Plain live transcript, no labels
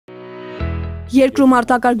Երկրում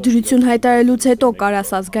արտակարգ դրություն հայտարարելուց հետո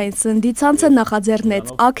Կարաս ազգային սննդի ցանցը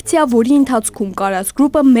նախաձեռնեց ակցիա, որի ընթացքում Կարաս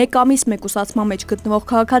գրուպը մեկ ամիս մեկուսացման մեջ գտնվող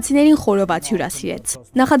քաղաքացիներին խորովածի հյուրասիրեց։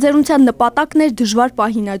 Նախաձեռնության նպատակն էր դժվար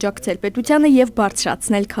պահին աջակցել պետությանը եւ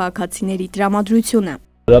բարձրացնել քաղաքացիների տրամադրությունը։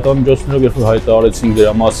 Լրատվամիջոցներով երբ հայտարարեցին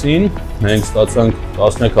դրա մասին, մենք ստացանք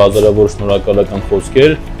 13,000-ավոր շնորհակալական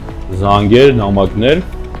խոսքեր, զանգեր, նամակներ,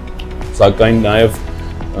 սակայն նաեւ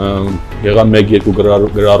եղան 1-2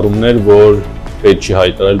 գրառումներ, որ պետք չի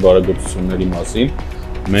հայտարարել բարեգործությունների մասին։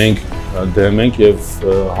 Մենք դեմ ենք եւ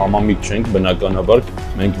համամիտ չենք, բնականաբար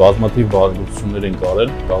մենք բազմաթիվ բարեգործություններ ենք արել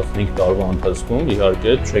 15 տարվա ընթացքում,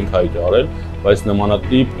 իհարկե չենք հայտարարել, բայց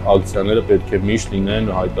նմանատիպ ակցիաները պետք է միշտ լինեն,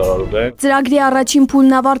 հայտարարվեն։ Ծրագրի առաջին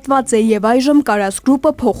փուլն ավարտված է եւ այժմ Կարաս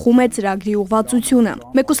գրուպը փոխում է ծրագրի ուղղվածությունը։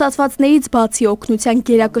 Մեկուսացվածներից բացի օգնության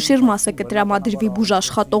գերակշիռ մասը կտրամադրվի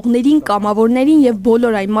բուժաշխատողներին, կամավորներին եւ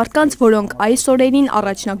բոլոր այն մարդկանց, որոնք այս օրերին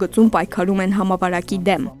առաջնագծում պայքարում են համավարակի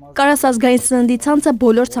դեմ։ Կարաս ազգային սննդի ցանցը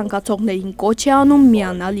բոլոր ցանկացողներին կոչ է անում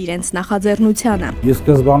միանալ իրենց նախաձեռնությանը։ Ի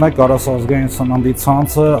սկզբանե Կարաս ազգային սննդի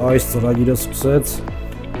ցանցը այս ծրագիրը սկսեց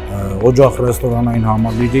օջախ ռեստորանային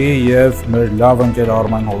համալիրի եւ մեր լավ ընկեր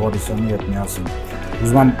Արմեն Հովհաննիսյանի հետ միասին։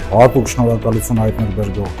 Ուզում եմ հատուկ շնորհակալություն հայտնել մեր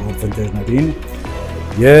գործընկերներին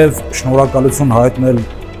եւ շնորհակալություն հայտնել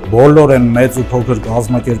բոլոր այն մեծ ու փոքր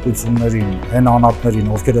կազմակերպություններին, այն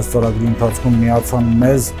անհատներին, ովքեր այս ծրագրի ընթացքում միացան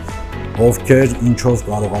մեզ, ովքեր ինչով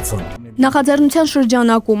կարողացան։ Նախաձեռնության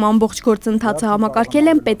շրջանակում ամբողջ գործընթացը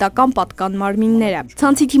համակարգել են պետական պատկան մարմինները։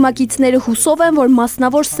 Ցանցի թիմակիցները հուսով են, որ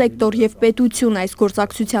մասնավոր սեկտոր եւ պետություն այս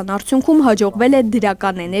գործակցության արդյունքում հաջողվել է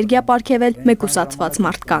դրական էներգիա պարգևել մեկուսացված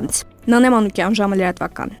մարդկանց։ Նանե Մանուկյան, ժամը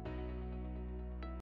լրատվական։